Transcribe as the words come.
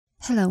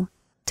Hello,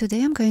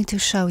 today I'm going to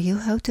show you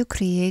how to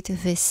create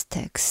this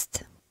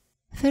text.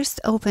 First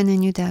open a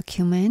new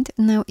document.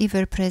 Now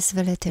either press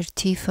the letter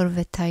T for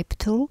the type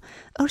tool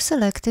or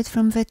select it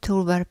from the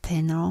toolbar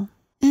panel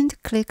and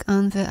click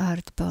on the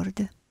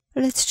artboard.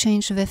 Let's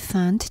change the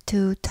font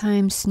to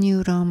Times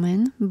New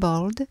Roman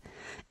bold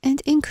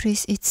and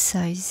increase its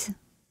size.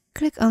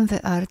 Click on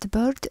the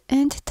artboard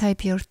and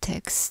type your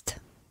text.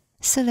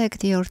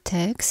 Select your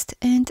text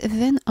and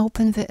then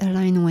open the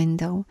Align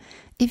window.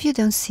 If you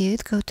don't see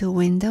it, go to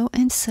Window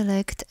and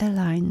select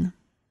Align.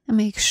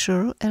 Make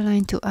sure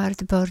Align to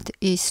Artboard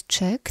is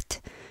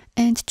checked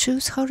and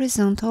choose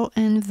Horizontal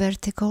and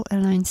Vertical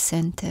Align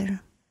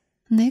Center.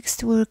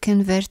 Next, we'll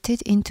convert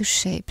it into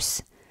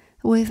shapes.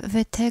 With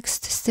the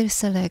text still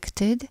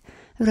selected,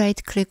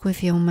 right-click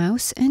with your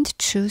mouse and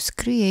choose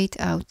Create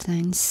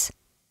Outlines.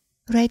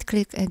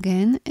 Right-click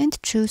again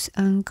and choose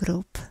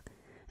Ungroup.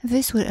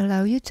 This will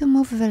allow you to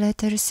move the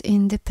letters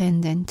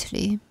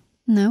independently.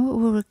 Now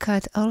we will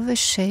cut all the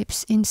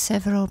shapes in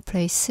several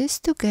places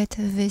to get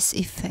this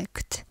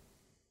effect.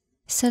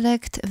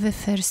 Select the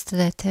first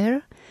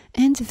letter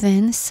and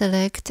then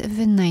select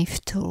the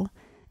knife tool.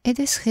 It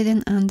is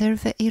hidden under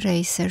the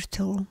eraser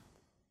tool.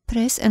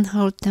 Press and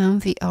hold down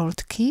the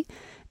Alt key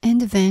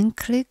and then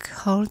click,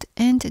 hold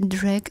and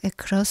drag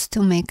across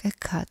to make a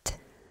cut.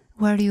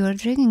 While you are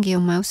dragging your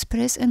mouse,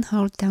 press and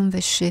hold down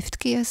the Shift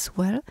key as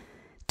well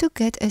to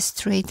get a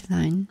straight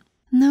line.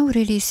 Now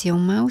release your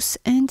mouse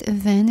and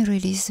then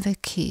release the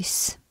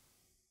keys.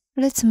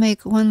 Let's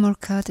make one more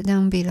cut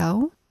down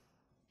below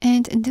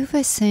and do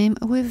the same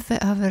with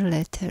the other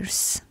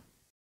letters.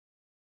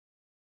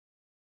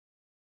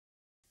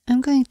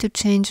 I'm going to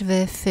change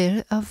the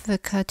fill of the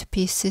cut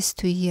pieces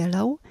to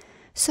yellow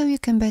so you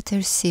can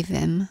better see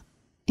them.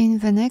 In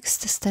the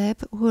next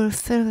step, we'll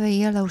fill the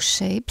yellow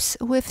shapes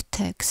with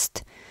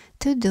text.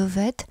 To do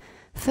that,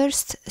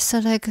 first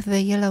select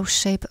the yellow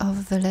shape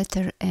of the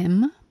letter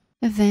M,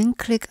 then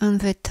click on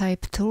the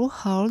Type tool,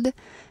 hold,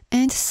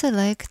 and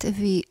select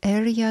the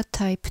Area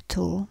Type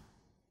tool.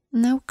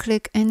 Now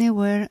click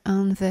anywhere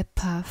on the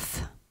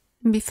path.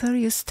 Before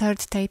you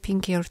start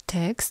typing your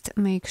text,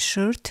 make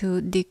sure to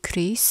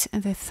decrease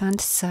the font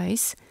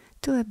size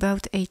to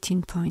about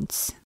 18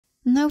 points.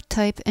 Now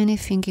type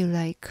anything you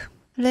like.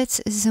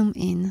 Let's zoom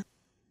in.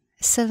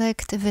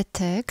 Select the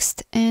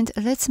text and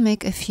let's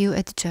make a few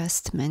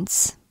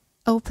adjustments.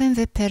 Open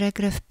the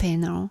paragraph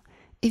panel.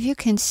 If you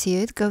can see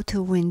it, go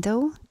to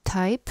Window,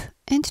 Type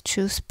and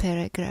choose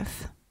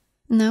Paragraph.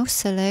 Now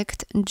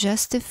select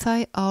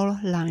Justify all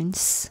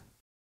lines.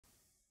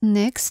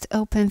 Next,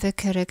 open the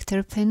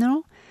character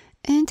panel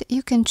and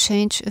you can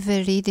change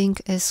the reading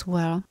as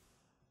well.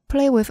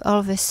 Play with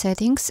all the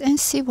settings and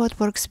see what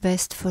works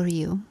best for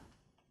you.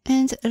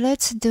 And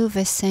let's do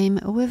the same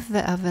with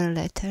the other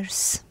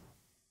letters.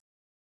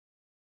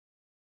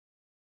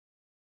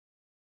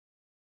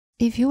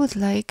 If you would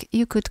like,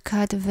 you could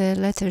cut the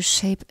letter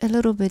shape a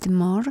little bit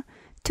more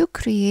to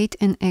create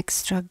an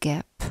extra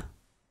gap.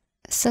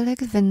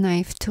 Select the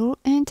knife tool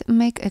and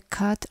make a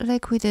cut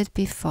like we did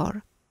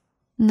before.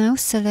 Now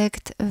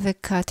select the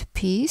cut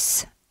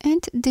piece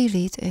and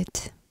delete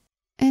it.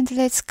 And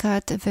let's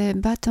cut the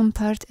bottom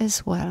part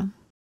as well.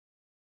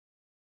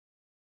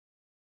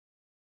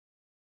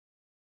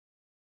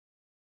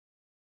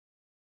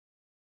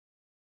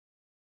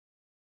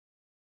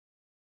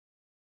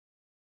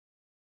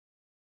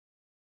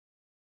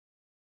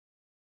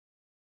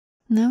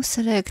 Now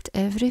select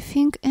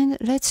everything and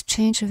let's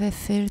change the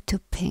fill to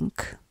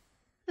pink.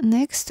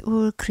 Next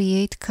we'll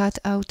create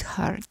cutout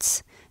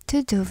hearts.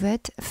 To do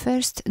that,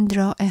 first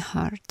draw a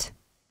heart.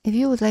 If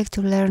you would like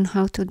to learn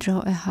how to draw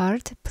a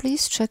heart,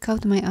 please check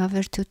out my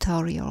other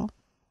tutorial.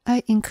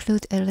 I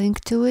include a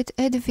link to it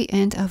at the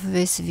end of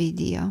this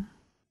video.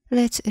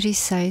 Let's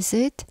resize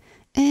it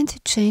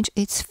and change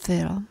its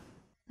fill.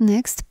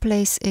 Next,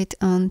 place it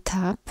on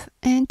top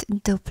and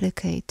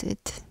duplicate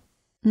it.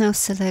 Now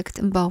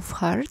select both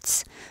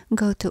hearts,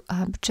 go to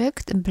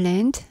Object,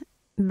 Blend,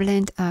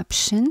 Blend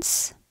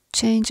Options,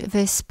 change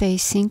the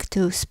spacing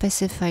to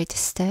specified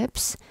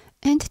steps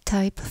and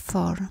type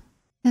 4.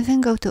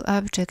 Then go to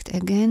Object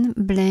again,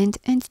 Blend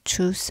and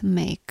choose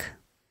Make.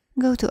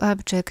 Go to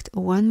Object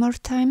one more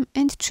time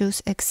and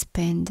choose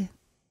Expand.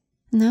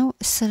 Now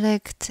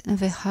select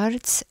the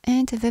hearts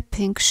and the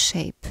pink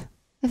shape.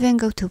 Then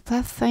go to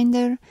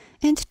Pathfinder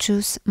and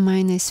choose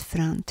Minus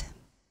Front.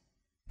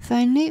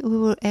 Finally, we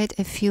will add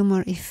a few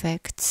more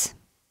effects.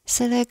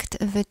 Select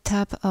the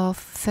top of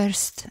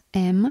first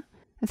M,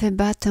 the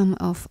bottom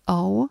of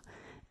O,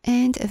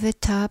 and the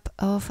top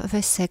of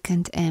the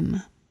second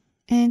M.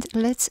 And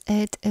let's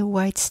add a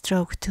white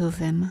stroke to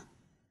them.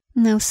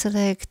 Now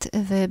select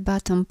the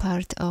bottom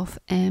part of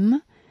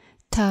M,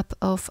 top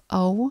of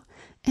O,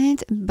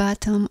 and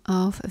bottom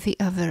of the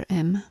other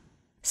M.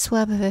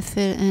 Swap the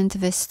fill and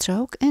the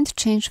stroke and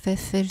change the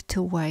fill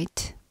to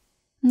white.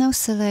 Now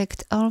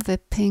select all the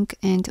pink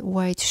and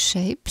white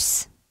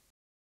shapes.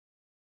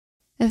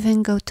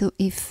 Then go to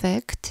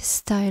Effect,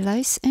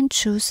 Stylize and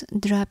choose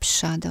Drop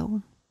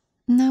Shadow.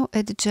 Now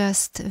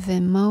adjust the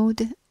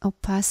mode,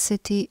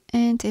 opacity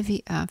and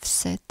the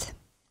offset.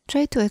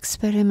 Try to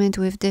experiment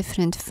with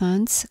different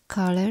fonts,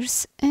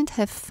 colors and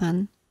have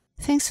fun.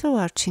 Thanks for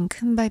watching.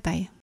 Bye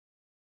bye.